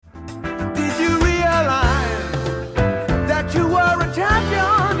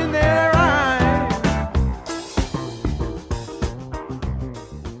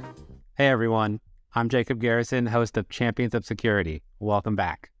everyone. I'm Jacob Garrison, host of Champions of Security. Welcome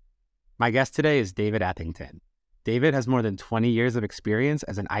back. My guest today is David Ethington. David has more than 20 years of experience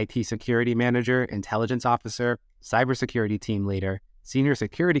as an IT security manager, intelligence officer, cybersecurity team leader, senior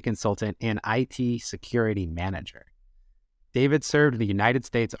security consultant, and IT security manager. David served in the United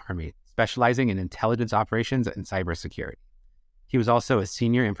States Army, specializing in intelligence operations and cybersecurity. He was also a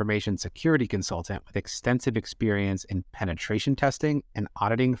senior information security consultant with extensive experience in penetration testing and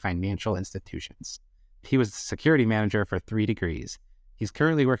auditing financial institutions. He was the security manager for 3 degrees. He's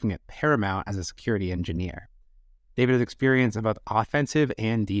currently working at Paramount as a security engineer. David has experience in both offensive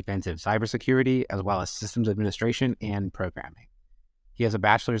and defensive cybersecurity, as well as systems administration and programming. He has a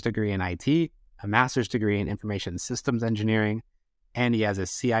bachelor's degree in IT, a master's degree in information systems engineering, and he has a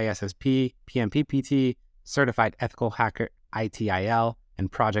CISSP, PMPPT, certified ethical hacker ITIL,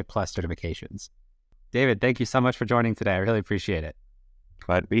 and Project Plus certifications. David, thank you so much for joining today. I really appreciate it.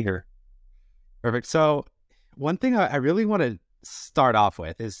 Glad to be here. Perfect. So one thing I really want to start off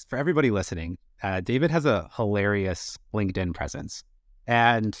with is for everybody listening, David has a hilarious LinkedIn presence,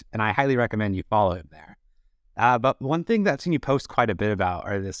 and I highly recommend you follow him there. But one thing that I've seen you post quite a bit about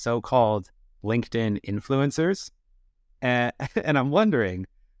are the so-called LinkedIn influencers. And I'm wondering,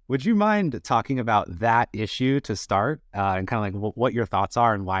 would you mind talking about that issue to start and kind of like what your thoughts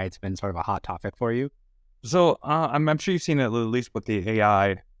are and why it's been sort of a hot topic for you? So I'm sure you've seen it at least with the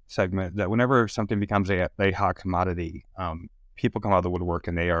AI segment, that whenever something becomes a hot commodity, people come out of the woodwork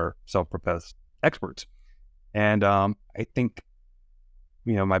and they are self-professed experts. And I think,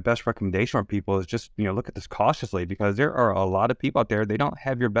 my best recommendation for people is just, look at this cautiously, because there are a lot of people out there, they don't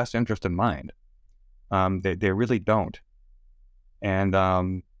have your best interest in mind. They really don't. And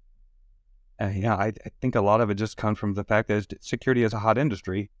I think a lot of it just comes from the fact that security is a hot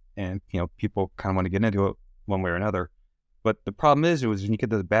industry, and people kind of want to get into it one way or another. But the problem is when you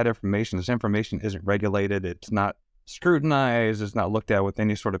get the bad information, this information isn't regulated, it's not scrutinized, it's not looked at with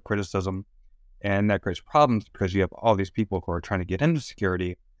any sort of criticism, and that creates problems because you have all these people who are trying to get into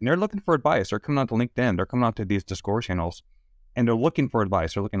security, and they're looking for advice. They're coming onto LinkedIn, they're coming onto these Discord channels, and they're looking for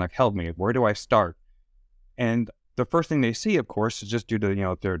advice. They're looking like, help me, where do I start? And the first thing they see, of course, is just due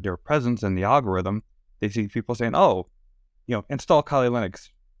to, their presence in the algorithm. They see people saying, install Kali Linux.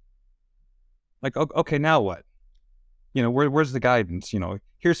 Like, okay, now what? Where's the guidance?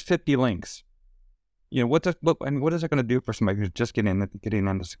 Here's 50 links. What is it going to do for somebody who's just getting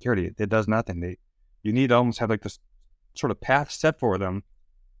into security? It does nothing. You need to almost have like this sort of path set for them,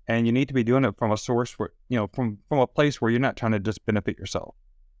 and you need to be doing it from a source where, from a place where you're not trying to just benefit yourself.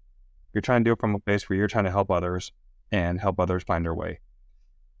 You're trying to do it from a place where you're trying to help others and help others find their way.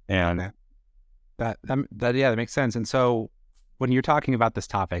 And that makes sense. And so when you're talking about this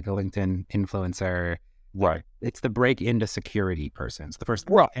topic, the LinkedIn influencer, right, it's the break into security persons. The first,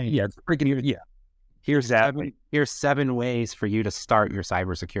 it's breaking into, Here's 7 ways for you to start your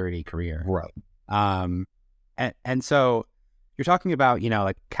cybersecurity career. Right. And so you're talking about,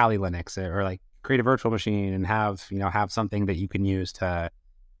 like Kali Linux or like create a virtual machine and have something that you can use to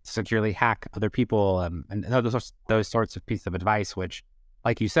securely hack other people, and those sorts of pieces of advice, which,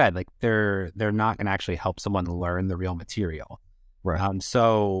 like you said, like they're not going to actually help someone learn the real material. Right.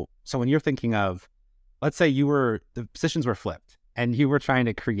 So when you're thinking of, let's say the positions were flipped and you were trying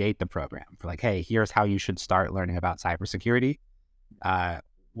to create the program for like, hey, here's how you should start learning about cybersecurity.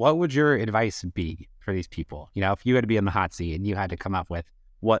 What would your advice be for these people? If you had to be in the hot seat and you had to come up with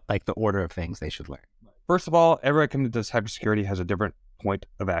what, like, the order of things they should learn. First of all, everyone coming to cybersecurity has a different point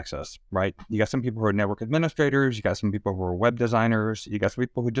of access, right? You got some people who are network administrators, you got some people who are web designers, you got some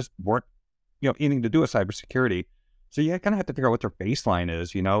people who just weren't, anything to do with cybersecurity. So you kind of have to figure out what their baseline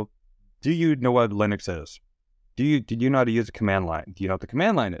is. Do you know what Linux is? Do you know how to use a command line? Do you know what the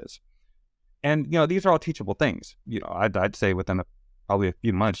command line is? And these are all teachable things. I'd say within probably a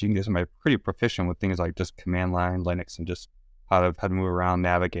few months you can get somebody pretty proficient with things like just command line, Linux, and just how to move around,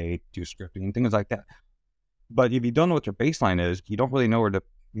 navigate, do scripting, and things like that. But if you don't know what your baseline is, you don't really know where to,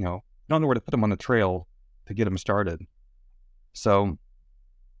 put them on the trail to get them started. So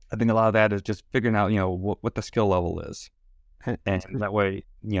I think a lot of that is just figuring out, what the skill level is. And that way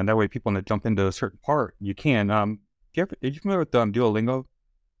people want to jump into a certain part, you can. Are you familiar with Duolingo?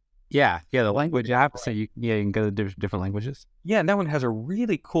 Yeah, the language app. So you can go to different languages. Yeah, and that one has a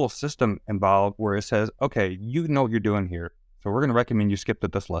really cool system involved where it says, okay, you know what you're doing here, so we're going to recommend you skip to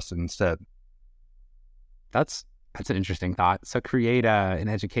this lesson instead. That's an interesting thought. So create an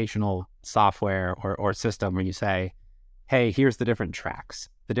educational software or system where you say, hey, here's the different tracks,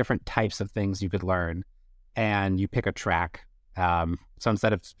 the different types of things you could learn, and you pick a track. So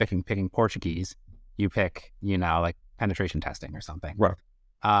instead of picking Portuguese, you pick, like penetration testing or something. Right.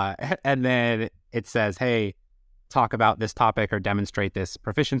 And then it says, hey, talk about this topic or demonstrate this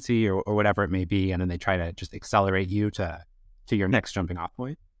proficiency or whatever it may be. And then they try to just accelerate you to your next jumping off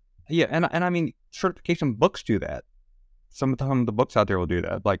point. Yeah, and I mean, certification books do that. Some of the books out there will do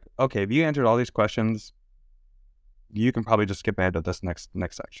that. Like, okay, if you answered all these questions, you can probably just skip ahead to this next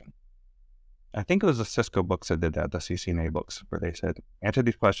section. I think it was the Cisco books that did that, the CCNA books, where they said, answer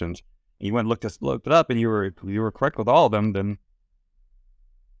these questions. And you went and looked it up, and you were correct with all of them, then,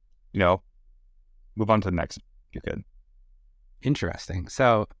 move on to the next. You're good. Interesting.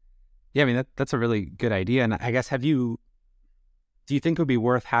 So, yeah, I mean, that's a really good idea. And I guess, do you think it would be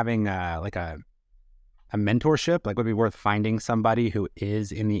worth having like a mentorship? Like, would it be worth finding somebody who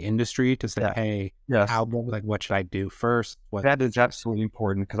is in the industry to say, hey, yes, what should I do first? That is absolutely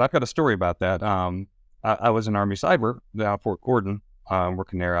important, because I've got a story about that. I was in Army Cyber down at Fort Gordon,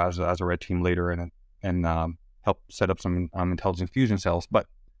 working there as a red team leader and helped set up some intelligence fusion cells. But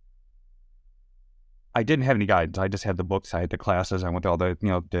I didn't have any guidance. I just had the books. I had the classes. I went to all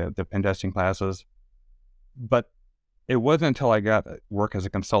the pen testing classes. But it wasn't until I got work as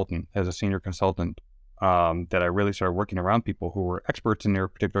a senior consultant, that I really started working around people who were experts in their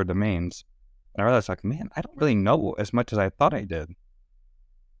particular domains. And I realized, like, man, I don't really know as much as I thought I did.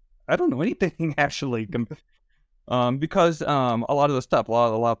 I don't know anything actually, because a lot of the stuff, a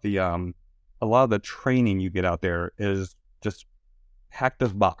lot of the training you get out there is just hack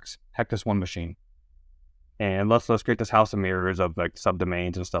this box, hack this one machine, and let's create this house of mirrors of like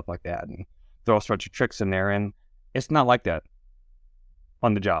subdomains and stuff like that, and throw all sorts of tricks in there. And it's not like that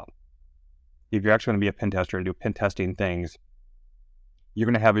on the job. If you're actually going to be a pen tester and do pen testing things, you're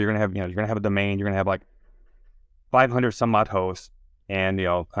going to have a domain. You're going to have like 500 some odd hosts, and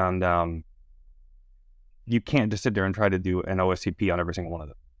you can't just sit there and try to do an OSCP on every single one of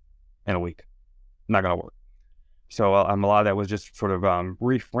them in a week. Not going to work. So a lot of that was just sort of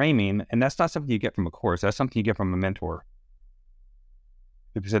reframing, and that's not something you get from a course. That's something you get from a mentor.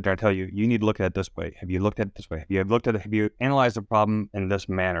 If you sit there and tell you, you need to look at it this way. Have you looked at it this way? Have you analyzed the problem in this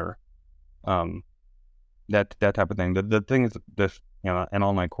manner? That type of thing. The thing is, this an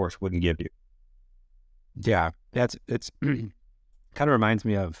online course wouldn't give you. Yeah, it's kind of reminds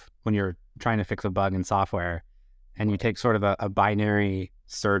me of when you're trying to fix a bug in software, and you take sort of a binary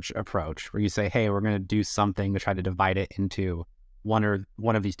search approach where you say, hey, we're going to do something to try to divide it into one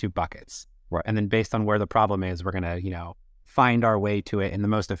of these two buckets, right? And then based on where the problem is, we're going to find our way to it in the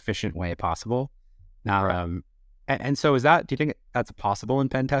most efficient way possible. Now, right. And so do you think that's possible in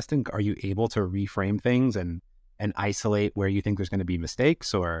pen testing? Are you able to reframe things and isolate where you think there's going to be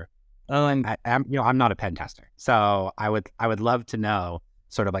mistakes? Or I'm not a pen tester, so I would love to know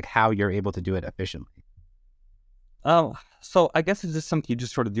sort of like how you're able to do it efficiently. So I guess it's just something you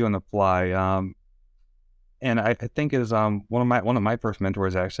just sort of do on the fly. And I think is one of my first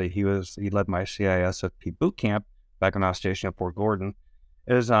mentors, actually, he led my CISFP boot camp back when I was stationed at Fort Gordon.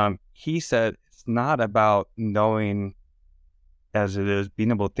 He said it's not about knowing as it is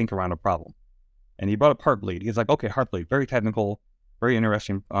being able to think around a problem. And he brought up Heartbleed. He's like, okay, Heartbleed, very technical, very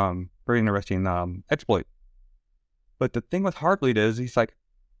interesting exploit. But the thing with Heartbleed is, he's like,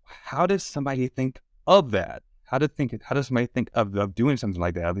 how does somebody think of that? How does somebody think of doing something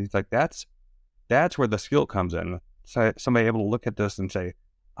like that? He's like, that's where the skill comes in. So somebody able to look at this and say,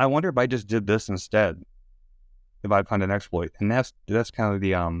 I wonder if I just did this instead, if I find an exploit. And that's kind of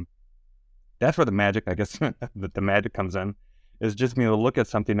the that's where the magic, I guess, the magic comes in, is just being able to look at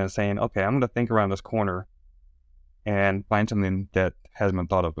something and saying, okay, I'm going to think around this corner and find something that hasn't been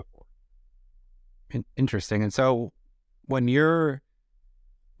thought of before. Interesting. And so let's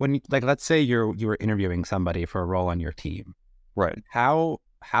say you were interviewing somebody for a role on your team, right? How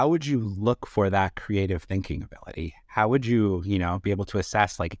would you look for that creative thinking ability? How would you, be able to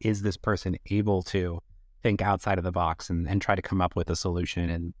assess, like, is this person able to think outside of the box and try to come up with a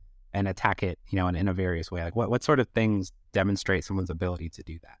solution and attack it, in a various way? Like, what sort of things demonstrate someone's ability to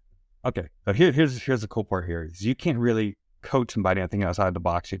do that? Okay, so here's the cool part here is you can't really coach somebody on thinking outside the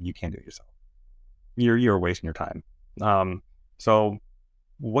box if you can't do it yourself. You're wasting your time. So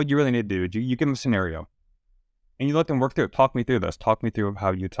what you really need to do, you give them a scenario and you let them work through it. Talk me through this. Talk me through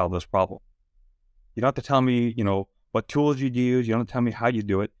how you solve this problem. You don't have to tell me, what tools you'd use. You don't have to tell me how you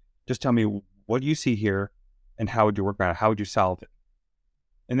do it. Just tell me, what do you see here and how would you work around it? How would you solve it?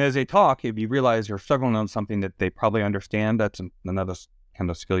 And as they talk, if you realize you're struggling on something that they probably understand, that's another kind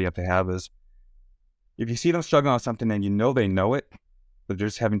of skill you have to have, is if you see them struggling on something and they know it, but they're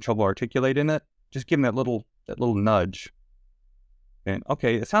just having trouble articulating it, just give them that little nudge. And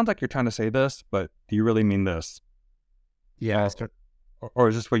okay, it sounds like you're trying to say this, but do you really mean this? Yeah. Or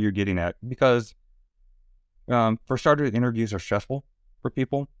is this what you're getting at? Because for starters, interviews are stressful. for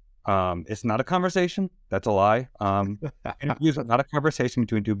people. It's not a conversation. That's a lie. Interviews are not a conversation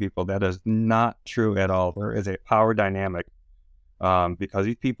between two people. That is not true at all. There is a power dynamic because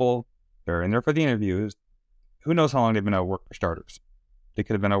these people, they're in there for the interviews. Who knows how long they've been out of work for starters? They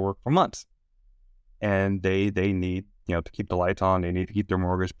could have been out of work for months. And they need, to keep the lights on. They need to keep their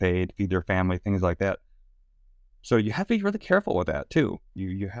mortgage paid, feed their family, things like that. So you have to be really careful with that too.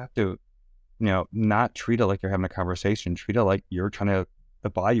 You have to, not treat it like you're having a conversation. Treat it like you're trying to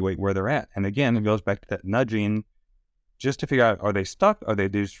evaluate where they're at. And again, it goes back to that nudging just to figure out, are they stuck or they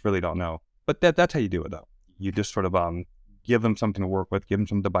just really don't know? But that's how you do it though. You just sort of give them something to work with, give them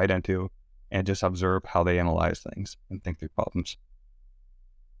something to bite into, and just observe how they analyze things and think through problems.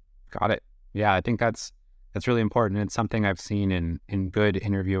 Got it. Yeah, I think that's really important. It's something I've seen in good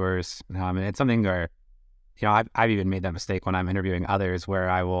interviewers. And it's something where, I've even made that mistake when I'm interviewing others where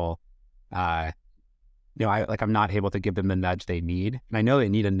I will, I'm not able to give them the nudge they need. And I know they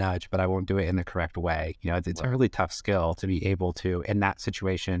need a nudge, but I won't do it in the correct way. It's a really tough skill to be able to, in that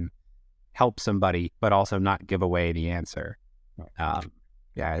situation, help somebody, but also not give away the answer.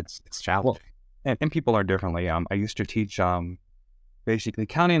 It's challenging. Well, and people are differently. I used to teach basically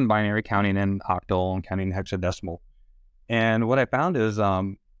counting in binary, counting in octal, and counting in hexadecimal. And what I found is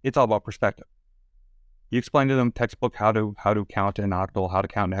it's all about perspective. You explain to them textbook how to count in octal, how to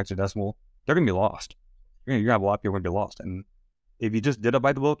count in hexadecimal, they're going to be lost. You're going to have a lot of people going to be lost. And if you just did it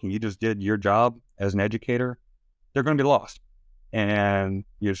by the book and you just did your job as an educator, they're going to be lost. And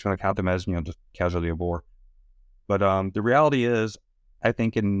you're just going to count them as, just casualty of war. But the reality is, I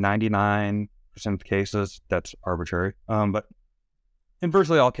think in 99% of cases, that's arbitrary. But in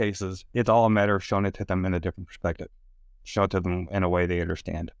virtually all cases, it's all a matter of showing it to them in a different perspective. Show it to them in a way they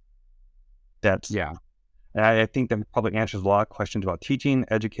understand. And I think that probably answers a lot of questions about teaching,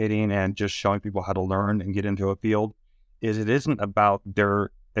 educating, and just showing people how to learn and get into a field. It isn't about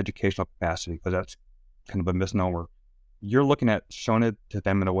their educational capacity, because that's kind of a misnomer. You're looking at showing it to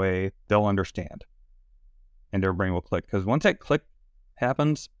them in a way they'll understand, and their brain will click. Because once that click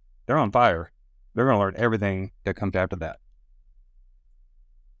happens, they're on fire. They're going to learn everything that comes after that.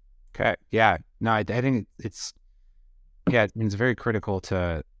 Okay. Yeah. No, I think it's very critical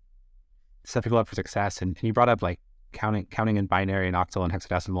to set people up for success. And you brought up like counting in binary and octal and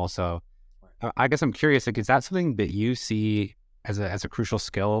hexadecimal. So I guess I'm curious, like, is that something that you see as a crucial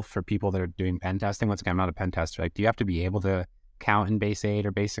skill for people that are doing pen testing? Once again, I'm not a pen tester. Like, do you have to be able to count in base 8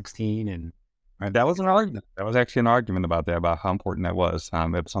 or base 16? And that was an argument. That was actually an argument about that, about how important that was.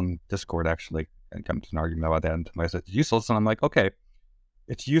 It was on Discord actually, and come to an argument about that. And I said it's useless, and I'm like, okay,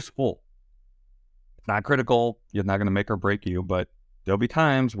 it's useful. It's not critical. It's not going to make or break you, but there'll be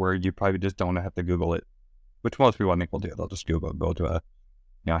times where you probably just don't have to Google it, which most people I think will do. They'll just go to a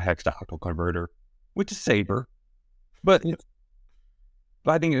hex to octal converter, which is safer. But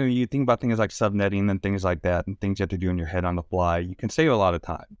I think you think about things like subnetting and things like that, and things you have to do in your head on the fly, you can save a lot of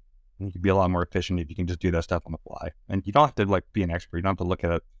time. And you can be a lot more efficient if you can just do that stuff on the fly. And you don't have to be an expert. You don't have to look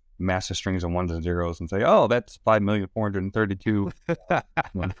at massive strings of ones and zeros and say, oh, that's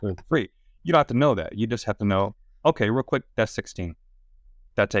 5,432,143. You don't have to know that. You just have to know, okay, real quick, that's 16.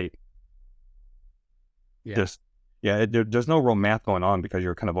 That's 8. Yeah. There's no real math going on because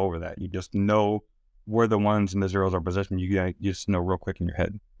you're kind of over that. You just know where the ones and the zeros are positioned. You just know real quick in your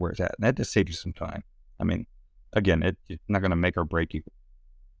head where it's at. And that just saves you some time. I mean, again, it's not going to make or break you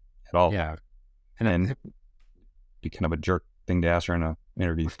at all. Yeah. And then be kind of a jerk thing to ask her in an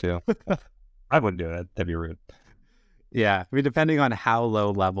interview too. I wouldn't do that. That'd be rude. Yeah. I mean, depending on how low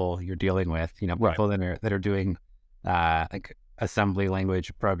level you're dealing with, people that are doing like assembly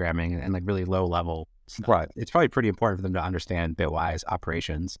language programming and like really low level stuff. Right. It's probably pretty important for them to understand bitwise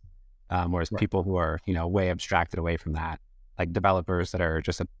operations. Whereas people who are, way abstracted away from that, like developers that are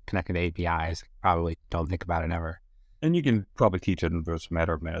just connected to APIs, probably don't think about it ever. And you can probably teach it in just a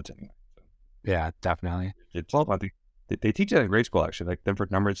matter of minutes anyway. So. Yeah, definitely. I think they teach it at grade school actually, like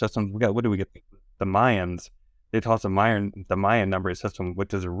different numbering systems. What do we get? The Mayans. They taught us the Mayan numbering system,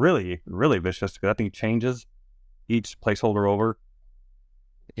 which is really, really vicious because I think it changes each placeholder over.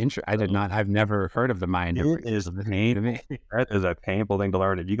 I've never heard of the Mayan. It is painful. That is a painful thing to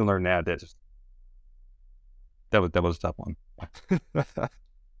learn. If you can learn that, that was a tough one.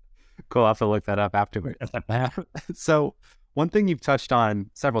 Cool. I'll have to look that up afterwards. So one thing you've touched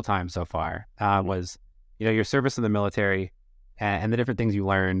on several times so far was, your service in the military and the different things you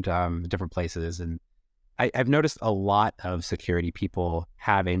learned different places. And I've noticed a lot of security people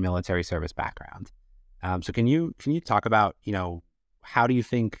have a military service background. So can you talk about, how do you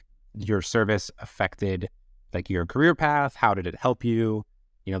think your service affected like your career path? How did it help you?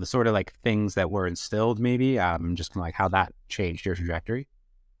 the sort of like things that were instilled, maybe, just kind of like how that changed your trajectory?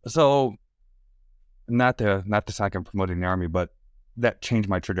 So not to sound like I'm promoting the Army, but that changed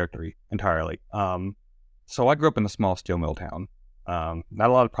my trajectory entirely. So I grew up in a small steel mill town. Not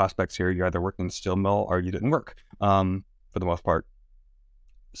a lot of prospects here. You either worked in the steel mill or you didn't work, for the most part.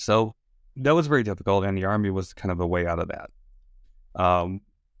 So that was very difficult, and the Army was kind of a way out of that.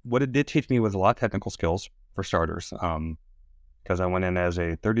 What it did teach me was a lot of technical skills, for starters, because I went in as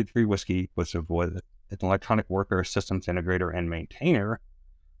a 33 whiskey, which was an electronic worker, systems integrator, and maintainer,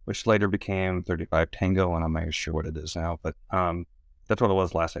 which later became 35 Tango, and I'm not sure what it is now, but that's what it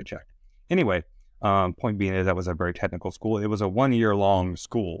was last I checked. Anyway, point being is that was a very technical school. It was a 1-year-long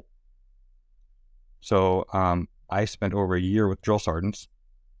school. So I spent over a year with drill sergeants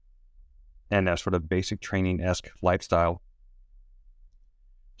and that sort of basic training-esque lifestyle.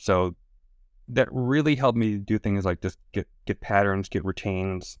 So that really helped me do things like just get patterns, get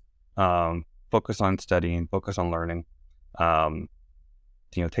routines, focus on studying, focus on learning,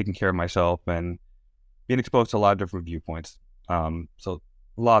 taking care of myself and being exposed to a lot of different viewpoints. So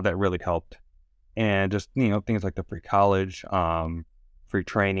a lot of that really helped. And just, things like the free college, free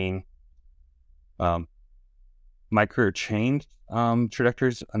training. My career changed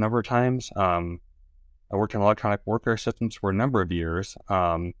trajectories a number of times. I worked in electronic warfare systems for a number of years.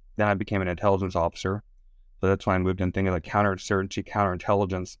 Then I became an intelligence officer. So that's why I moved in things like counterinsurgency,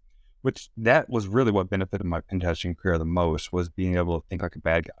 counterintelligence, which that was really what benefited my pen testing career the most, was being able to think like a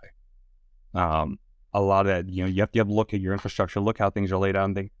bad guy. A lot of that, you have to look at your infrastructure, look how things are laid out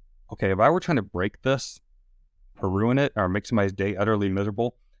and think, okay, if I were trying to break this or ruin it or make somebody's day utterly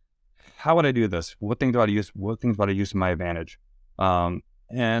miserable, how would I do this? What things would I use to my advantage? And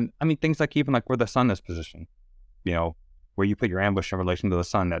I mean, things like even like where the sun is positioned, where you put your ambush in relation to the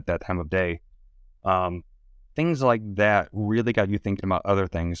sun at that time of day. Things like that really got you thinking about other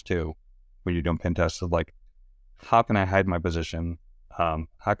things too when you're doing pen tests, of like, how can I hide my position? How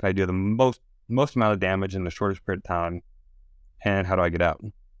can I do the most amount of damage in the shortest period of time? And how do I get out?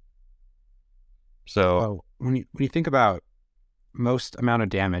 So Well, when you think about most amount of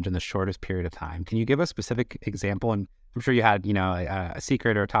damage in the shortest period of time, can you give a specific example? And I'm sure you had, a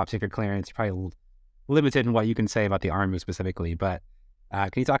secret or a top secret clearance. You're probably limited in what you can say about the Army specifically, but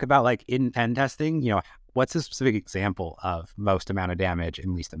can you talk about, like, in pen testing, what's a specific example of most amount of damage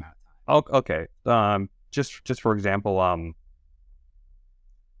in least amount of time? okay, just for example,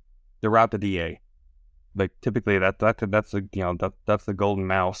 the route to DA, like typically that's the golden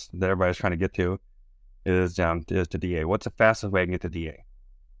mouse that everybody's trying to get to, is to DA. What's the fastest way I can get to DA?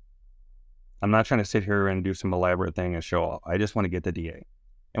 I'm not trying to sit here and do some elaborate thing and show off. I just want to get to DA.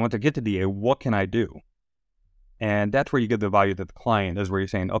 And once I get to DA, what can I do? And that's where you give the value to the client, is where you're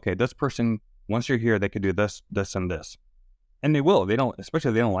saying, okay, this person, once you're here, they could do this, this, and this. And they will. They don't, especially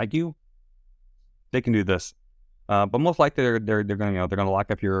if they don't like you, they can do this. But most likely they're going to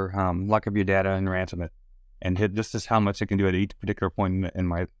lock up your data and ransom it. And this is how much they can do at each particular point in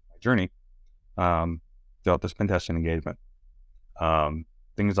my journey throughout this pen testing engagement.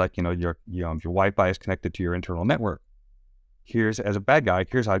 Things like, your Wi-Fi is connected to your internal network. As a bad guy,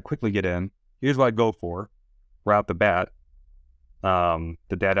 here's how I'd quickly get in. Here's what I'd go for right off the bat. The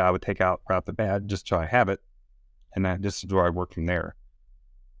data I would take out right off the bat, just so I have it. And this is where I work from there.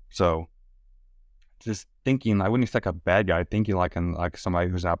 So just thinking, I wouldn't expect a bad guy, thinking like somebody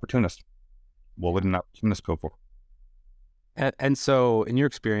who's an opportunist. What would an opportunist go for? And so, in your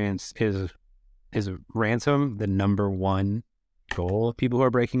experience, is ransom the number one goal of people who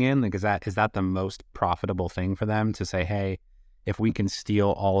are breaking in? Like, is that the most profitable thing for them, to say, hey, if we can steal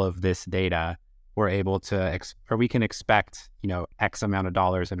all of this data, we're able to, or we can expect, X amount of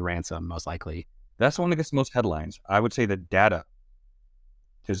dollars in ransom, most likely? That's the one that gets the most headlines. I would say that data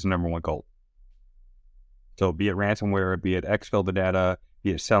is the number one goal. So be it ransomware, be it exfil the data,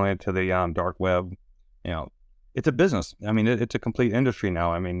 be it selling it to the dark web, it's a business. I mean, it's a complete industry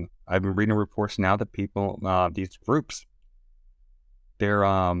now. I mean, I've been reading reports now that people, these groups, they're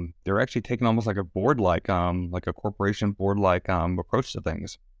actually taking almost like a board-like, like a corporation board-like approach to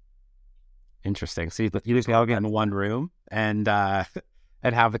things. Interesting. So you just all get in one room and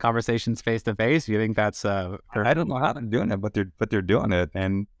have the conversations face to face. You think that's I don't know how they're doing it, but they're doing it,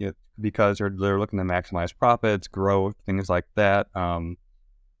 and because they're looking to maximize profits, growth, things like that.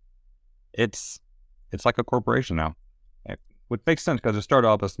 It's like a corporation now, which makes sense because it started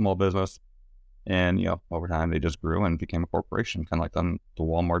off as a small business, and over time they just grew and became a corporation, kind of like the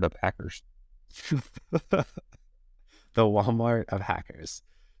Walmart of hackers. The Walmart of hackers.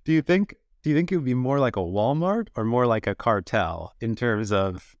 Do you think it would be more like a Walmart or more like a cartel in terms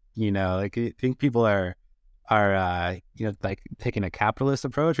of, like, you think people are are, like taking a capitalist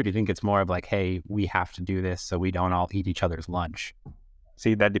approach, or do you think it's more of like, hey, we have to do this so we don't all eat each other's lunch?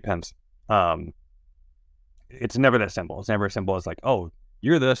 See, that depends. Um, it's never that simple. It's never as simple as like, oh,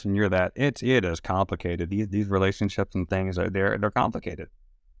 you're this and you're that. It is complicated. These relationships and things are they're complicated.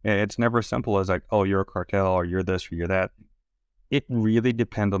 It's never as simple as like, oh, you're a cartel or you're this or you're that. It really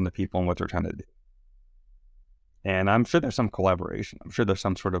depends on the people and what they're trying to do. And I'm sure there's some collaboration. I'm sure there's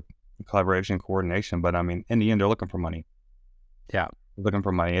some sort of collaboration, coordination. But I mean, in the end, they're looking for money. Yeah. Looking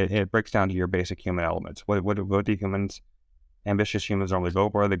for money. It breaks down to your basic human elements. What do humans, ambitious humans, normally go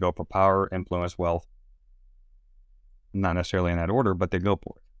for? They go for power, influence, wealth. Not necessarily in that order, but they go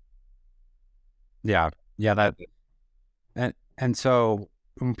for it. Yeah. Yeah. And so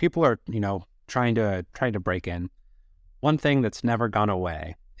when people are, trying to break in, one thing that's never gone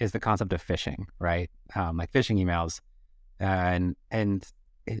away is the concept of phishing, right? Like phishing emails. And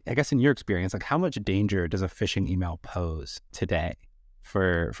I guess in your experience, like how much danger does a phishing email pose today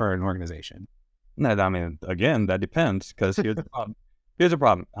for an organization? No, I mean, again, that depends because here's the problem. Here's the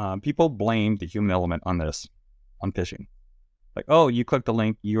problem. People blame the human element on this, on phishing. Like, oh, you clicked the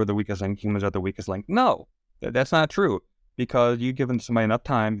link, you're the weakest link, humans are the weakest link. No, that's not true because you've given somebody enough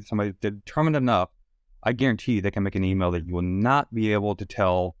time, somebody determined enough, I guarantee they can make an email that you will not be able to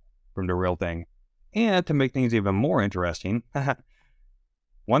tell from the real thing. And to make things even more interesting,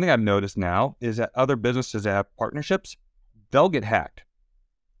 one thing I've noticed now is that other businesses that have partnerships, they'll get hacked.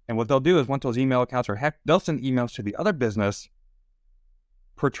 And what they'll do is once those email accounts are hacked, they'll send emails to the other business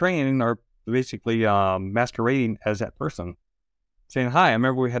portraying or basically masquerading as that person. Saying, hi, I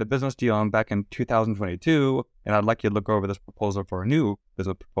remember we had a business deal back in 2022, and I'd like you to look over this proposal for a new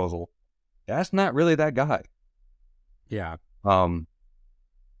business proposal. That's not really that guy. Yeah. And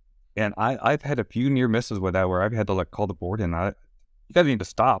I've had a few near misses with that where I've had to like call the board and you guys need to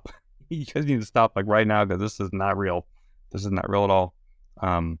stop. You guys need to stop like right now because this is not real. This is not real at all.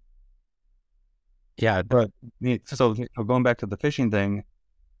 Yeah. But so going back to the phishing thing,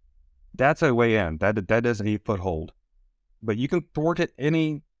 that's a way in. That is a foothold. But you can thwart it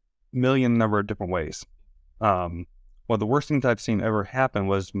any million number of different ways. One of the worst things I've seen ever happen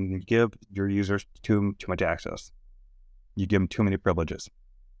was when you give your users too much access. You give them too many privileges.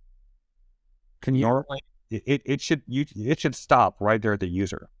 Can you? Normally, it should stop right there at the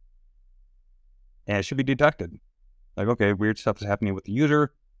user, and it should be detected. Like, okay, weird stuff is happening with the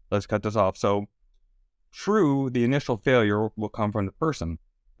user. Let's cut this off. So, true, the initial failure will come from the person,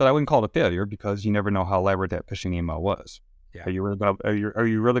 but I wouldn't call it a failure because you never know how elaborate that phishing email was. Yeah. Are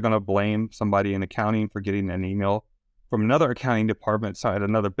you really gonna blame somebody in accounting for getting an email from another accounting department side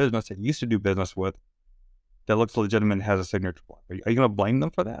another business that you used to do business with that looks legitimate and has a signature block? Are you gonna blame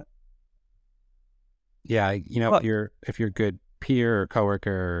them for that? Yeah. But, if you're a good peer or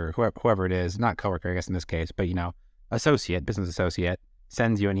coworker or whoever it is, not coworker, I guess in this case, but business associate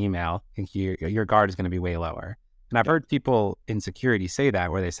sends you an email, I think your guard is going to be way lower. And I've heard people in security say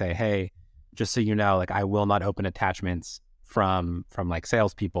that, where they say, hey, just so you know, like I will not open attachments from like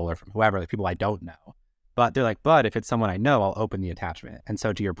salespeople or from whoever, like people I don't know. But they're like, but if it's someone I know, I'll open the attachment. And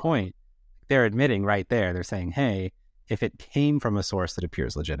so to your point, they're admitting right there, they're saying, hey, if it came from a source that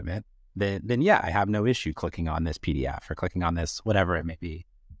appears legitimate, then yeah, I have no issue clicking on this PDF or clicking on this, whatever it may be.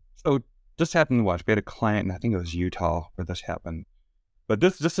 so just happened to watch. We had a client, and I think it was Utah where this happened. But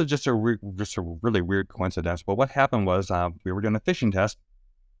this is just a really weird coincidence. But what happened was we were doing a phishing test,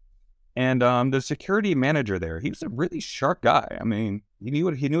 and the security manager there, he was a really sharp guy. I mean, he knew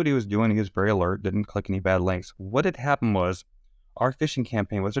what he was doing. He was very alert. Didn't click any bad links. What had happened was our phishing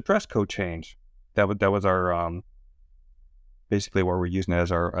campaign was a dress code change. That was our basically what we're using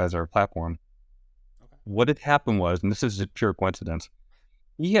as our platform. Okay. What had happened was, and this is a pure coincidence,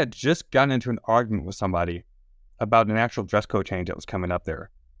 he had just gotten into an argument with somebody about an actual dress code change that was coming up there.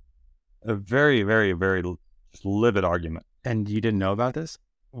 A very, very, very livid argument. And you didn't know about this?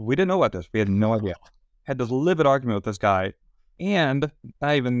 We didn't know about this. We had no idea. Had this livid argument with this guy. And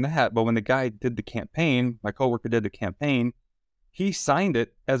not even that, but when the guy did the campaign, my coworker did the campaign, he signed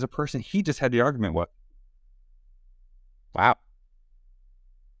it as a person he just had the argument with. Wow.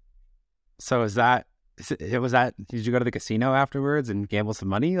 So did you go to the casino afterwards and gamble some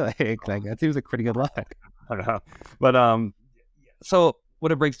money? Like that seems like pretty good luck. I don't know. But so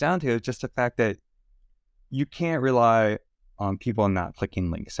what it breaks down to is just the fact that you can't rely on people not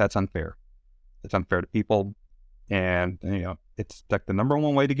clicking links. That's unfair. It's unfair to people. And, it's like the number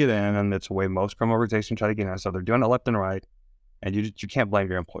one way to get in, and it's the way most criminal organizations try to get in. So they're doing it left and right, and you can't blame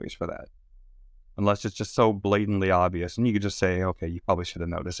your employees for that. Unless it's just so blatantly obvious. And you could just say, okay, you probably should have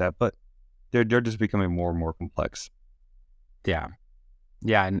noticed that. But they're just becoming more and more complex. Yeah.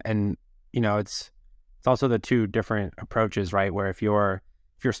 Yeah. And it's it's also the two different approaches, right? Where if you're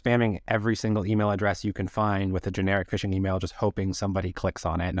spamming every single email address you can find with a generic phishing email, just hoping somebody clicks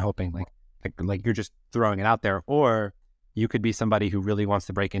on it and hoping like you're just throwing it out there, or you could be somebody who really wants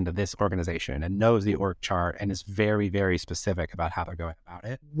to break into this organization and knows the org chart and is very, very specific about how they're going about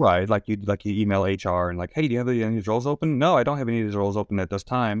it. Right. Like you email HR and like, hey, do you have any of these roles open? No, I don't have any of these roles open at this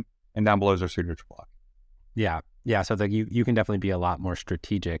time. And down below is their signature block. Yeah. Yeah. So you can definitely be a lot more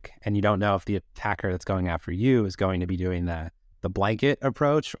strategic, and you don't know if the attacker that's going after you is going to be doing the blanket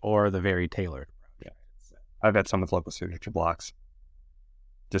approach or the very tailored approach. Yeah. I've had some with local signature blocks.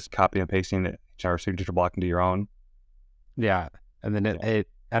 Just copy and pasting the HR signature block into your own. Yeah. And then it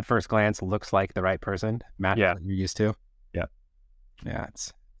at first glance looks like the right person, Matt, that you're used to. Yeah. Yeah.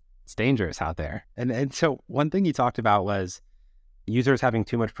 It's dangerous out there. And so one thing you talked about was users having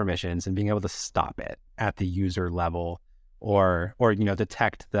too much permissions and being able to stop it at the user level, or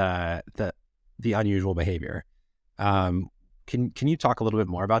detect the unusual behavior. Can you talk a little bit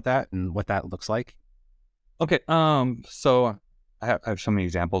more about that and what that looks like? Okay. So I have so many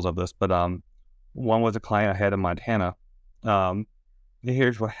examples of this, but one was a client I had in Montana.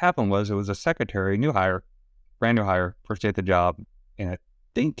 Here's what happened was, it was a secretary, brand new hire, first day at the job, and I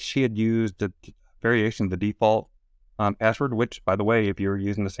think she had used a variation of the default password, which, by the way, if you're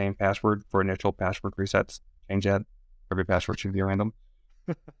using the same password for initial password resets, change that. Every password should be random.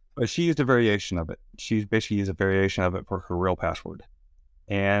 But she used a variation of it. She's basically used a variation of it for her real password.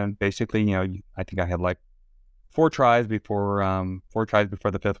 And basically, I think I had like four tries before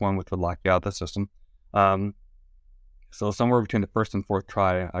the fifth one, which would lock you out of the system. So somewhere between the first and fourth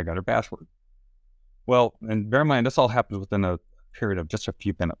try, I got her password. Well, and bear in mind, this all happens within a period of just a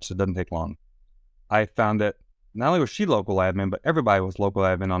few minutes. It doesn't take long. I found that not only was she local admin, but everybody was local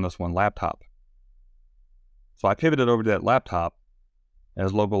admin on this one laptop. So I pivoted over to that laptop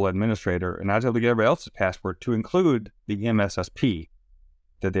as local administrator, and I was able to get everybody else's password to include the MSSP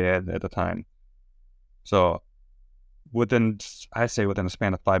that they had at the time. So within a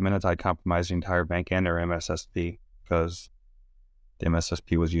span of 5 minutes, I compromised the entire bank and their MSSP, because the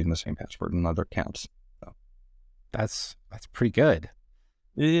MSSP was using the same password in other accounts. So That's pretty good.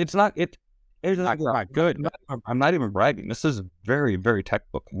 It's not good. I'm not even bragging. This is very, very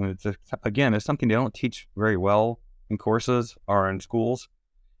textbook. And it's something they don't teach very well in courses or in schools.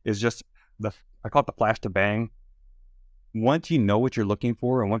 It's just I call it the flash to bang. Once you know what you're looking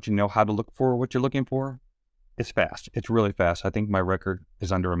for, and once you know how to look for what you're looking for, it's fast. It's really fast. I think my record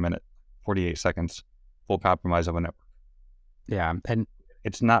is under a minute, 48 seconds, full compromise of a network. Yeah, and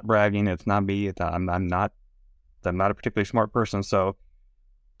it's not bragging. It's not me. I'm not a particularly smart person, so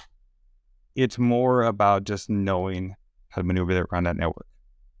it's more about just knowing how to maneuver around that network.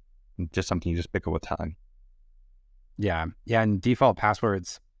 Just something you just pick up with time. Yeah, and default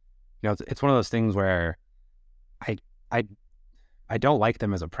passwords, it's one of those things where I don't like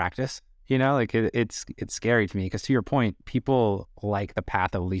them as a practice. It's scary to me, because to your point, people like the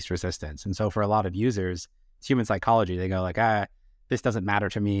path of least resistance. And so for a lot of users, it's human psychology. They go like, this doesn't matter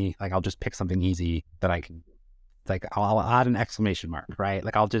to me. Like, I'll just pick something easy that I can, like, I'll add an exclamation mark, right?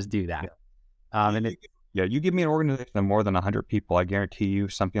 Like, I'll just do that. You give me an organization of more than 100 people, I guarantee you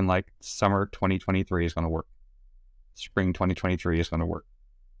something like summer 2023 is going to work. Spring 2023 is going to work.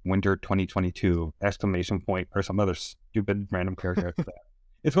 Winter 2022, exclamation point, or some other stupid random character.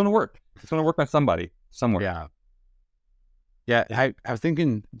 It's going to work. It's going to work by somebody, somewhere. Yeah. I was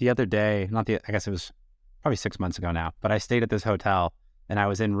thinking the other day, I guess it was probably 6 months ago now, but I stayed at this hotel and I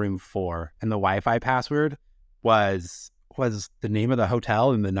was in room 4, and the Wi-Fi password was the name of the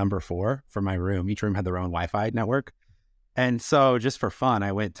hotel and the number 4 for my room. Each room had their own Wi-Fi network. And so just for fun,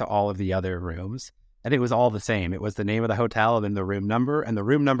 I went to all of the other rooms, and it was all the same. It was the name of the hotel and then the room number, and the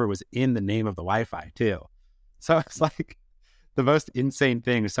room number was in the name of the Wi-Fi too. So it's like the most insane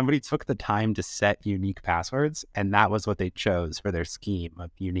thing. Somebody took the time to set unique passwords, and that was what they chose for their scheme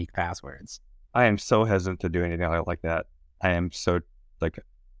of unique passwords. I am so hesitant to do anything like that. I am so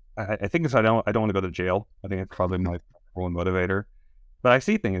I think it's I don't want to go to jail. I think it's probably my one motivator. But I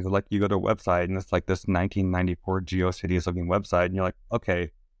see things like you go to a website and it's like this 1994 GeoCities looking website, and you're like,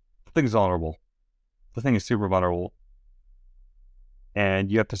 okay, the thing's vulnerable. The thing is super vulnerable. And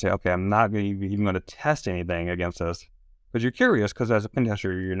you have to say, okay, I'm not even going to test anything against this. Because you're curious, because as a pen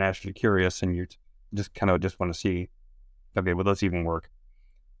tester, you're naturally curious, and you just want to see, okay, will this even work?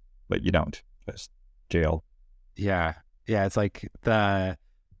 But you don't. It's jail. Yeah. It's like the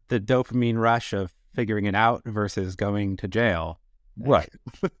dopamine rush of figuring it out versus going to jail. Right.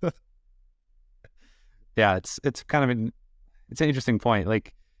 Yeah, it's kind of it's an interesting point.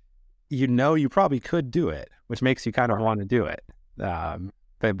 Like, you probably could do it, which makes you kind of want to do it.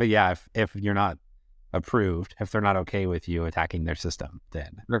 But yeah, if you're not approved if they're not okay with you attacking their system.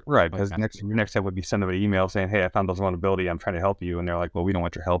 Then Right, because your next step would be send them an email saying, "Hey, I found this vulnerability. I'm trying to help you," and they're like, "Well, we don't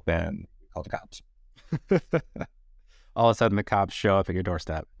want your help," and call the cops. all of a sudden the cops show up at your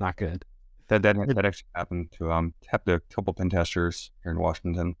doorstep. Not good. That actually happened to a couple pen testers here in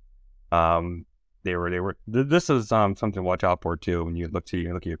Washington. They were. This is something to watch out for too when you look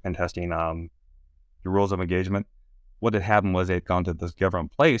at your pen testing your rules of engagement. What had happened was they'd gone to this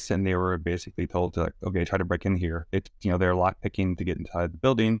government place and they were basically told to, like, okay, try to break in here. They're lock picking to get inside the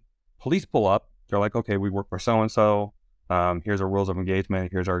building. Police pull up. They're like, okay, we work for so and so. Here's our rules of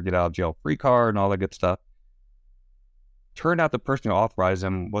engagement. Here's our get out of jail free card and all that good stuff. Turned out the person who authorized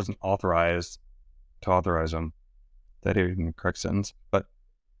them wasn't authorized to authorize them. That isn't the correct sentence. But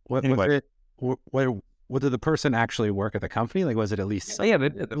anyway. Did the person actually work at the company? Like, was it at least... Yeah,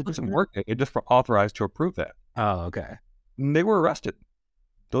 the person worked it. It just authorized to approve that. Oh, okay. And they were arrested.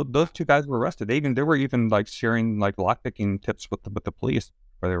 Those two guys were arrested. They were even like sharing like lockpicking tips with the police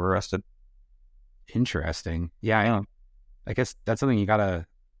where they were arrested. Interesting. Yeah. I guess that's something you gotta...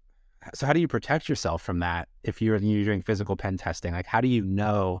 So how do you protect yourself from that if you're doing physical pen testing? Like, how do you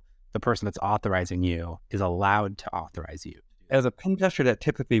know the person that's authorizing you is allowed to authorize you? As a pen tester, that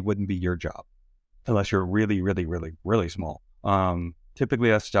typically wouldn't be your job unless you're really, really, really, really small. Typically,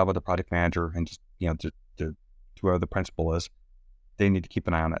 that's the job of the project manager and just, to whoever the principal is. They need to keep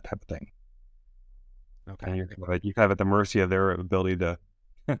an eye on that type of thing. Okay. And you're kind of at the mercy of their ability to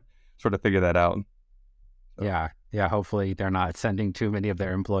sort of figure that out. So. Yeah. Hopefully, they're not sending too many of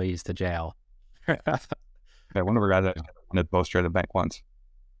their employees to jail. Yeah, one of our guys that wanted a poster at a bank once.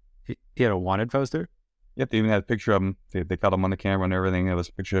 He had a wanted poster? Yep, they even had a picture of him. They caught him on the camera and everything. It was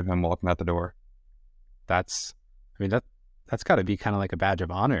a picture of him walking out the door. That's got to be kind of like a badge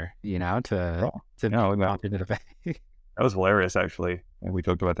of honor, to wanted at a bank. That was hilarious, actually. And we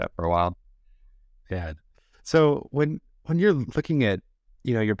talked about that for a while. Yeah. So when you're looking at,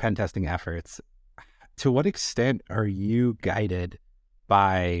 your pen testing efforts, to what extent are you guided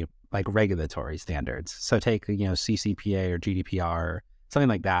by like regulatory standards? So take, CCPA or GDPR, something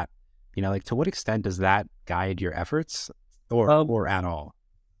like that. To what extent does that guide your efforts or at all?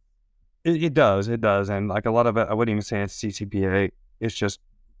 It does. And like a lot of it, I wouldn't even say it's CCPA. It's just,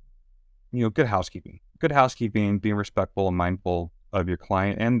 good housekeeping. Good housekeeping, being respectful and mindful of your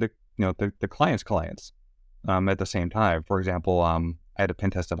client and the client's clients at the same time. For example, I had a pen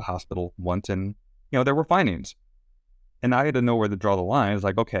test at a hospital once and, there were findings. And I had to know where to draw the line. It's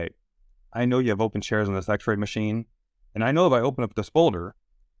like, okay, I know you have open shares on this x-ray machine. And I know if I open up this folder,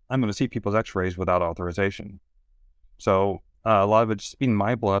 I'm going to see people's x-rays without authorization. So a lot of it just being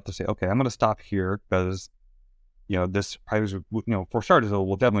mindful enough to say, okay, I'm going to stop here because, this probably, for starters, it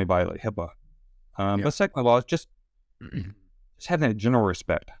will definitely violate HIPAA. But second of all, it's just having a general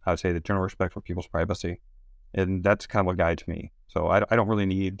respect. I would say the general respect for people's privacy. And that's kind of what guides me. So I don't really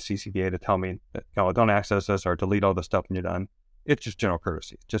need CCPA to tell me that, don't access this or delete all this stuff when you're done. It's just general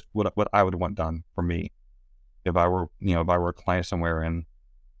courtesy. It's just what I would want done for me. If I were a client somewhere and,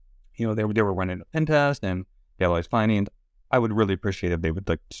 they were running a pen test and they had all these findings, I would really appreciate if they would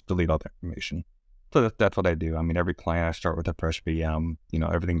just delete all that information. So that's what I do. I mean, every client I start with a fresh VM,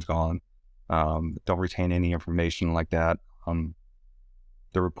 everything's gone. Don't retain any information like that.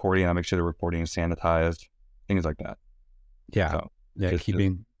 The reporting, I make sure the reporting is sanitized, things like that. Yeah. So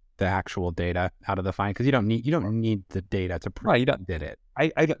keeping the actual data out of the file because you don't need the data to prove you did it.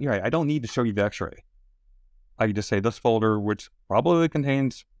 You're right. I don't need to show you the X-ray. I can just say this folder, which probably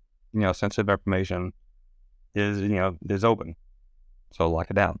contains, sensitive information, is open. So lock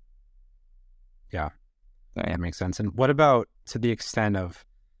it down. Yeah, that makes sense. And what about to the extent of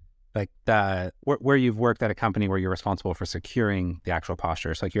like where you've worked at a company where you're responsible for securing the actual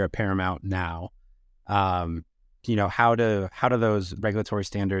postures? So like you're at Paramount now. How do those regulatory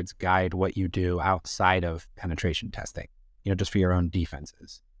standards guide what you do outside of penetration testing? Just for your own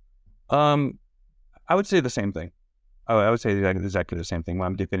defenses. I would say the same thing. I would say exactly the same thing. When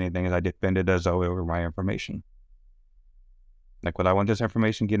I'm defending things, I defend it as though it were my information. Like, would I want this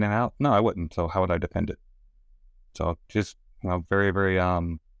information getting out? No, I wouldn't. So how would I defend it? So just, very, very,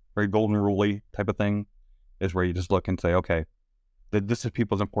 very golden rule-y type of thing is where you just look and say, okay, this is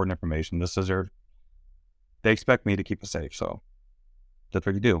people's important information. They expect me to keep it safe. So that's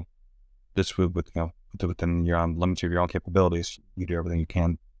what you do. This within your limits of your own capabilities, you do everything you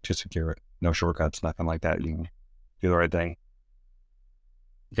can to secure it. No shortcuts, nothing like that. You do the right thing.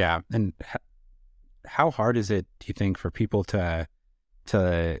 Yeah. And how hard is it, do you think, for people to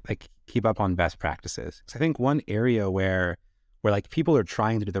like keep up on best practices? Because I think one area where like people are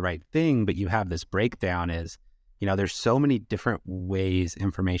trying to do the right thing, but you have this breakdown is, there's so many different ways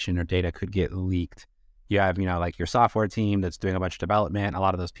information or data could get leaked you have, like your software team that's doing a bunch of development. A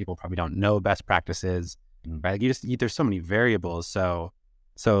lot of those people probably don't know best practices, right? Like there's so many variables. So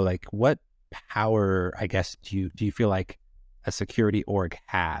like what power, I guess, do you feel like a security org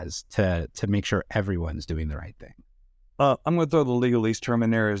has to make sure everyone's doing the right thing? I'm going to throw the legalese term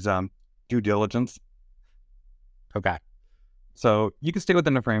in there as due diligence. Okay. So you can stay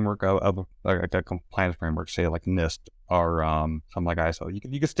within the framework of like a compliance framework, say like NIST or something like ISO.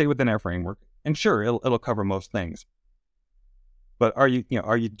 You can stay within that framework, and sure, it'll cover most things. But are you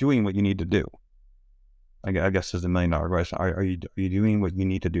doing what you need to do? I guess is the $1,000,000 question. Are you doing what you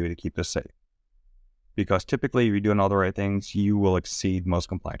need to do to keep this safe? Because typically, if you're doing all the right things, you will exceed most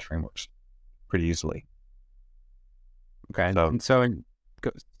compliance frameworks pretty easily. Okay. Sorry,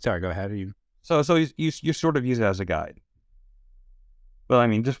 go ahead. So you sort of use it as a guide. Well, I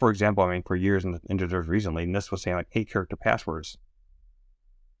mean, just for example, for years and just recently, NIST was saying like 8-character passwords.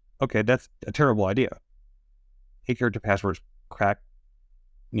 Okay, that's a terrible idea. 8-character passwords crack,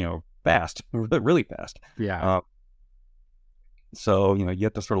 fast, really fast. Yeah. So, you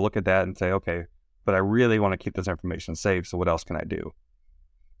have to sort of look at that and say, okay, but I really want to keep this information safe. So what else can I do?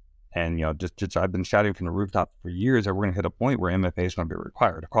 And, just I've been shouting from the rooftop for years that we're going to hit a point where MFA is going to be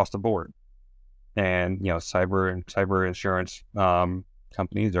required across the board. And, cyber insurance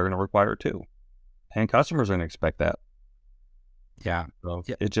companies are going to require it too. And customers are going to expect that. Yeah. So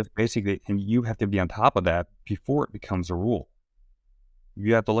it's just basically, and you have to be on top of that before it becomes a rule.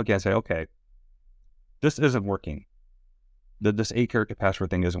 You have to look at it and say, okay, this isn't working. This 8-character password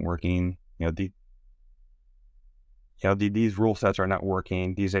thing isn't working. These rule sets are not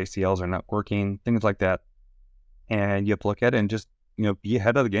working. These ACLs are not working. Things like that. And you have to look at it and just, be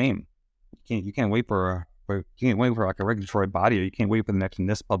ahead of the game. You can't wait for like a regulatory body, or you can't wait for the next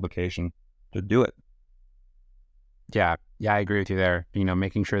NIST publication to do it. Yeah, I agree with you there.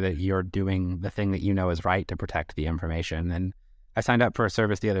 Making sure that you're doing the thing that is right to protect the information. And I signed up for a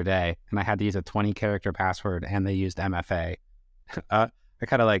service the other day, and I had to use a 20-character password, and they used MFA. I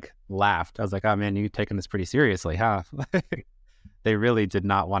kind of laughed. I was like, "Oh man, you're taking this pretty seriously, huh?" They really did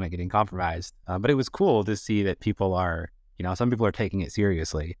not want it getting compromised. But it was cool to see that people are, some people are taking it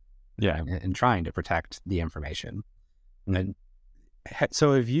seriously. Yeah, and trying to protect the information. And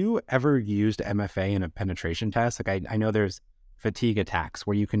so have you ever used MFA in a penetration test? Like I know there's fatigue attacks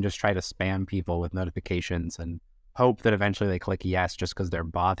where you can just try to spam people with notifications and hope that eventually they click yes just because they're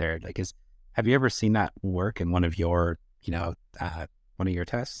bothered. Have you ever seen that work in one of your, one of your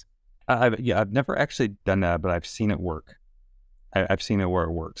tests? I've never actually done that, but I've seen it work. I've seen it where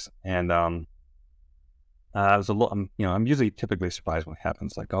it works. And I was I'm usually typically surprised when it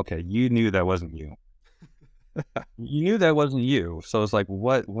happens. Like, okay, you knew that wasn't you. You knew that wasn't you. So it's like,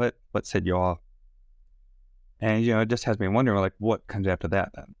 what set you off? And, it just has me wondering, like, what comes after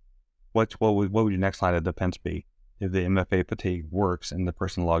that then? What would your next line of defense be if the MFA fatigue works and the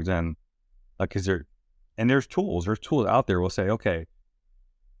person logs in? Like, there's tools out there will say, okay,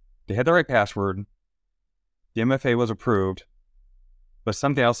 they had the right password, the MFA was approved, but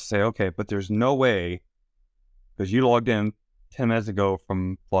something else to say, okay, but there's no way, because you logged in 10 minutes ago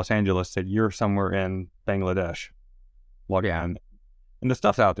from Los Angeles, said you're somewhere in Bangladesh. Log in. And the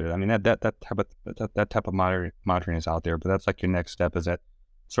stuff's out there. I mean, that type of monitoring is out there, but that's like your next step, is that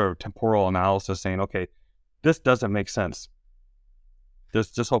sort of temporal analysis saying, okay, this doesn't make sense.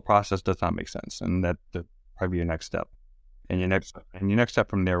 This whole process does not make sense. And that probably be your next step. And your next step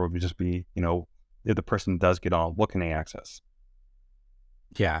from there would just be, if the person does get on, what can they access?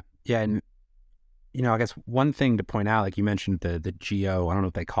 Yeah. And, I guess one thing to point out, like you mentioned the geo, I don't know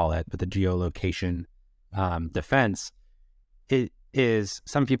what they call it, but the geolocation defense, it is,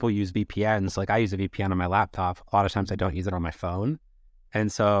 some people use VPNs. Like I use a VPN on my laptop. A lot of times I don't use it on my phone.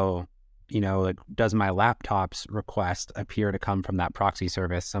 And so, does my laptop's request appear to come from that proxy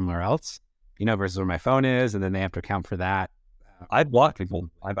service somewhere else, versus where my phone is, and then they have to account for that. I've blocked people.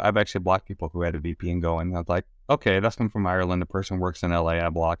 I've actually blocked people who had a VPN going. I was like, okay, that's coming from Ireland. The person works in LA. I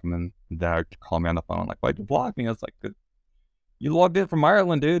block them, and they call me on the phone like, why'd you block me? I was like, you logged in from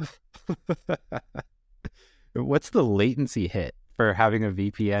Ireland, dude. What's the latency hit for having a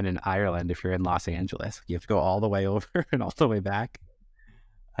VPN in Ireland if you're in Los Angeles? You have to go all the way over and all the way back?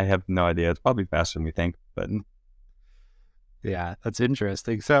 I have no idea. It's probably faster than we think, but yeah, that's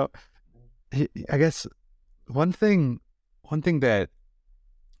interesting. So I guess one thing that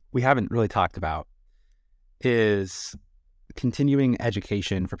we haven't really talked about is continuing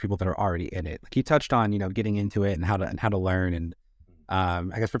education for people that are already in it. Like you touched on, getting into it and how to learn. And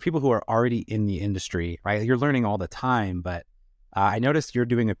I guess for people who are already in the industry, right, you're learning all the time, but I noticed you're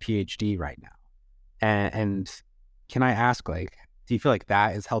doing a PhD right now. And can I ask, like, Do you feel like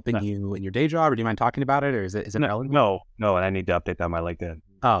that is helping No, you in your day job, or do you mind talking about it, or is it no, relevant? no, and I need to update that on my LinkedIn.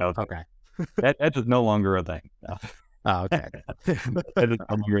 Oh, No, okay. that is no longer a thing. No. Oh, okay. That is no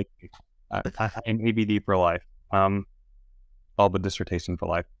longer a thing. I am ABD for life. All the dissertation for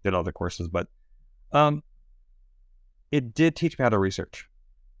life, did all the courses, but um, it did teach me how to research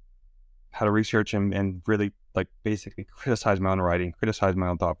and really like basically criticize my own writing, criticize my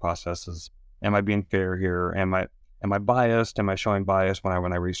own thought processes. Am I being fair here? Am I biased? Am I showing bias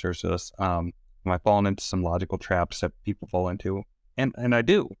when I research this? Am I falling into some logical traps that people fall into? And I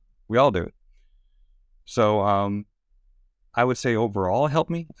do. We all do. So I would say overall it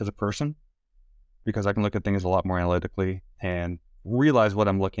helped me as a person because I can look at things a lot more analytically and realize what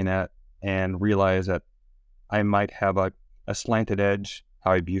I'm looking at and realize that I might have a slanted edge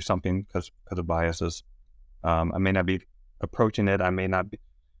how I view something because of biases. I may not be approaching it. I may not be.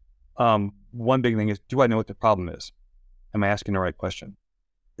 One big thing is, do I know what the problem is? Am I asking the right question?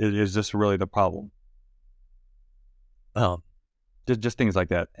 Is this really the problem? Um, just things like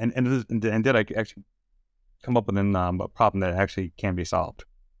that. And did I actually come up with a problem that actually can be solved?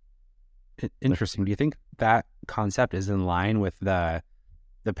 Interesting. Do you think that concept is in line with the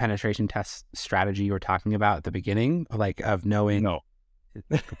penetration test strategy you were talking about at the beginning, like of knowing No,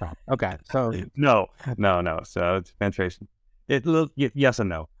 the problem? Okay, so no. So it's penetration. Yes and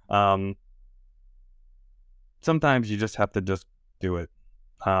no. Sometimes you just have to just do it.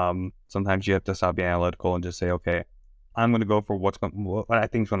 Sometimes you have to stop being analytical and just say, okay, I'm going to go for what I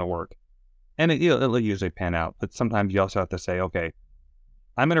think is going to work. And it'll usually pan out. But sometimes you also have to say, okay,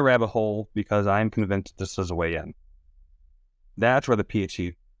 I'm in a rabbit hole because I'm convinced this is a way in. That's where the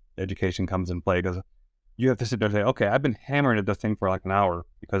PhD education comes in play, because you have to sit there and say, okay, I've been hammering at this thing for like an hour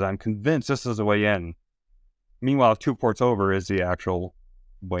because I'm convinced this is a way in. Meanwhile, 2 ports over is the actual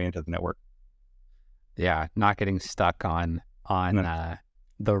way into the network. yeah, not getting stuck on No.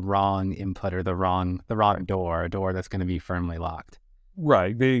 the wrong input or the wrong door, a door that's going to be firmly locked.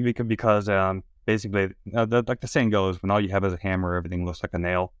 Right, because basically, like the saying goes, when all you have is a hammer, everything looks like a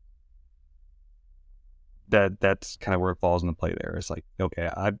nail. That's kind of where it falls into play there. It's like, okay,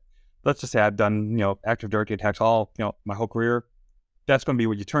 let's just say I've done, active directory attacks all, my whole career. That's going to be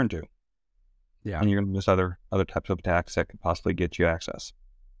what you turn to. Yeah. And you're going to miss other types of attacks that could possibly get you access.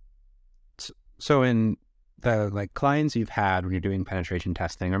 So in the like clients you've had when you're doing penetration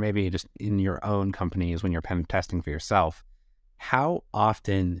testing, or maybe just in your own companies when you're pen testing for yourself, how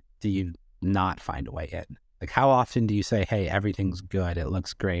often do you not find a way in? Like how often do you say, hey, everything's good, it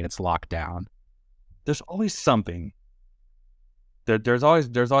looks great, it's locked down? There's always something. There's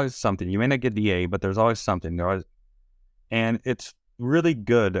always something. You may not get the A, but there's always something. And it's really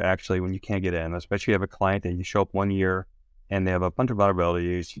good actually when you can't get in, especially if you have a client that you show up 1 year and they have a bunch of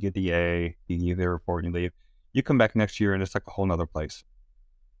vulnerabilities. You get the A, you give their report, and you leave. You come back next year and it's like a whole nother place.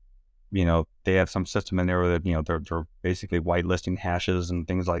 They have some system in there that they're basically whitelisting hashes and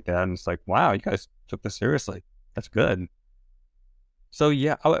things like that, and it's like, wow, you guys took this seriously. That's good. So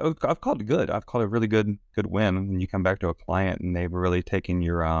yeah, I've called it good. I've called it a really good win when you come back to a client and they've really taken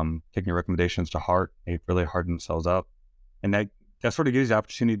your recommendations to heart. They've really hardened themselves up, and that sort of gives you the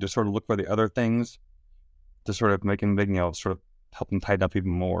opportunity to sort of look for the other things to sort of make them sort of help them tighten up even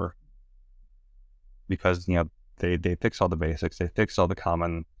more, because they fix all the basics, they fix all the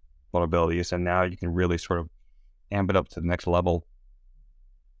common vulnerabilities, and now you can really sort of amp it up to the next level.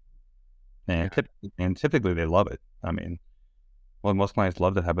 And typically they love it. I mean, well, most clients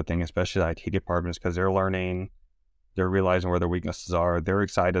love that type of thing, especially the IT departments, because they're learning, they're realizing where their weaknesses are, they're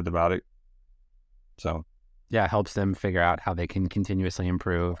excited about it. So Yeah, it helps them figure out how they can continuously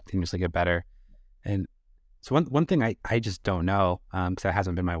improve, continuously get better. And so one thing I just don't know, because that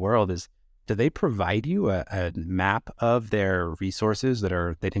hasn't been my world, is do they provide you a map of their resources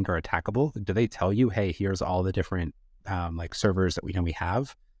that they think are attackable? Do they tell you, hey, here's all the different like servers that we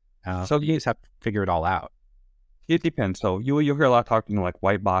have? So you just have to figure it all out. it depends. So you'll hear a lot of talking like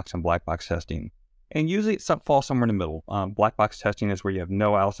white box and black box testing, and usually it falls somewhere in the middle. Black box testing is where you have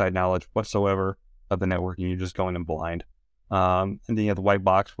no outside knowledge whatsoever of the network, and you're just going in blind. And then you have the white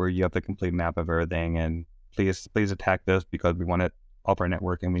box where you have the complete map of everything, and please attack this because we want it off our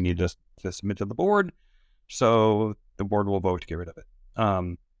network and we need to submit to the board, so the board will vote to get rid of it.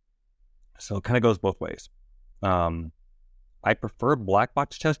 So it kind of goes both ways. I prefer black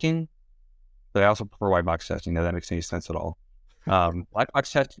box testing, but I also prefer white box testing. If that makes any sense at all. Black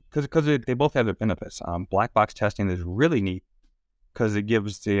box testing, because they both have their benefits. Black box testing is really neat because it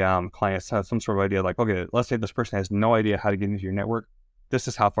gives the clients some sort of idea, like, okay, let's say this person has no idea how to get into your network. This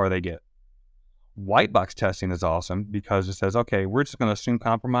is how far they get. White box testing is awesome because it says, okay, we're just going to assume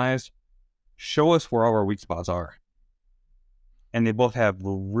compromise. Show us where all our weak spots are. and they both have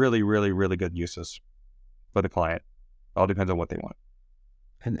really, really, really good uses for the client. All depends on what they want.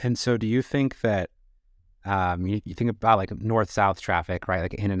 And so do you think that you think about like north-south traffic, right?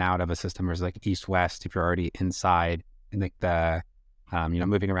 Like in and out of a system, or is like east-west if you're already inside in like the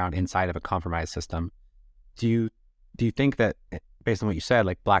moving around inside of a compromised system. Do you think that based on what you said,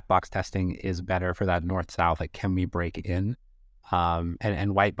 like black box testing is better for that north-south? Like, can we break in?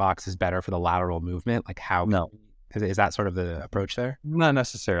 And white box is better for the lateral movement. Like, how No, is that sort of the approach there? not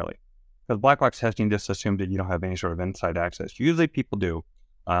necessarily. Because black box testing just assumes that you don't have any sort of inside access. Usually people do.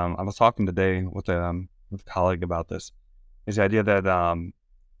 I was talking today with a colleague about this. Is the idea that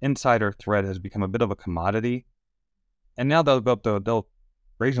insider threat has become a bit of a commodity. And now they'll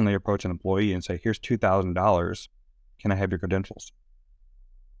brazenly approach an employee and say, here's $2,000. Can I have your credentials?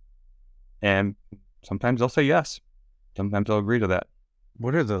 And sometimes they'll say yes. Sometimes they'll agree to that.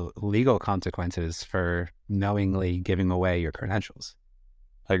 What are the legal consequences for knowingly giving away your credentials?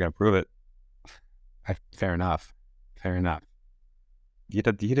 How are you going to prove it? Fair enough. Fair enough. You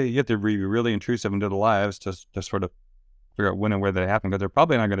have to be really intrusive into the lives to sort of figure out when and where they happen, because they're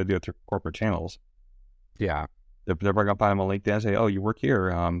probably not going to do it through corporate channels. Yeah. They're probably going to find them on LinkedIn and say, oh, you work here.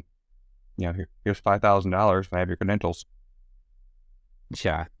 Here's $5,000. Can I have your credentials?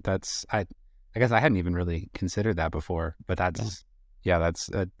 Yeah. I guess I hadn't even really considered that before, but that's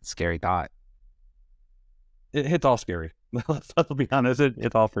a scary thought. It's all scary. Let's be honest.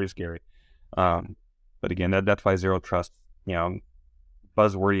 It's all pretty scary. But again, that's why zero trust,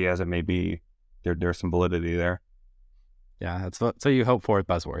 buzzwordy as it may be, there's some validity there. Yeah, that's what. So you hope for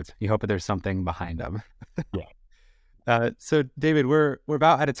buzzwords. You hope that there's something behind them. Yeah. So David, we're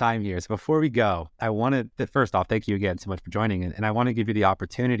about out of time here. So before we go, I wanted to first off thank you again so much for joining, and I want to give you the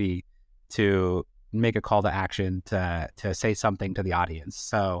opportunity to make a call to action to say something to the audience.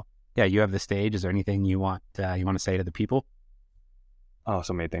 So yeah, you have the stage. Is there anything you want to say to the people? Oh,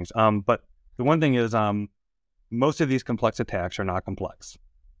 so many things. But the one thing is, most of these complex attacks are not complex.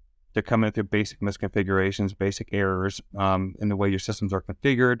 They're coming through basic misconfigurations, basic errors in the way your systems are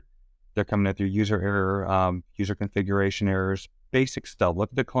configured. They're coming in through user error, user configuration errors, basic stuff.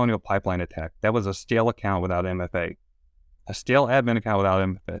 Look at the Colonial Pipeline attack. That was a stale account without MFA, a stale admin account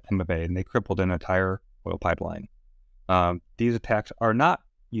without MFA, and they crippled an entire oil pipeline. These attacks are not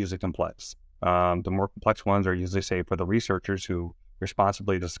usually complex. The more complex ones are usually saved for the researchers who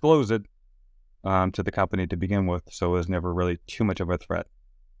responsibly disclose it to the company to begin with, so it was never really too much of a threat.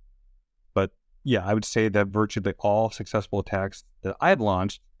 But yeah, I would say that virtually all successful attacks that I've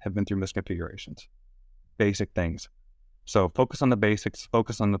launched have been through misconfigurations, basic things. So focus on the basics,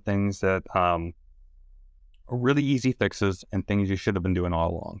 focus on the things that are really easy fixes and things you should have been doing all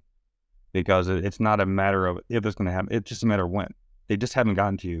along. Because it's not a matter of if it's going to happen, it's just a matter of when. They just haven't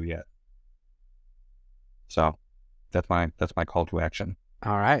gotten to you yet. So that's my call to action.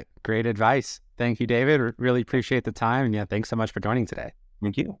 All right. Great advice. Thank you, David. Really appreciate the time. And yeah, thanks so much for joining today.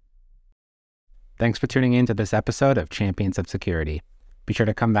 Thank you. Thanks for tuning in to this episode of Champions of Security. Be sure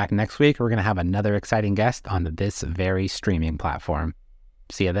to come back next week. We're going to have another exciting guest on this very streaming platform.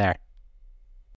 See you there.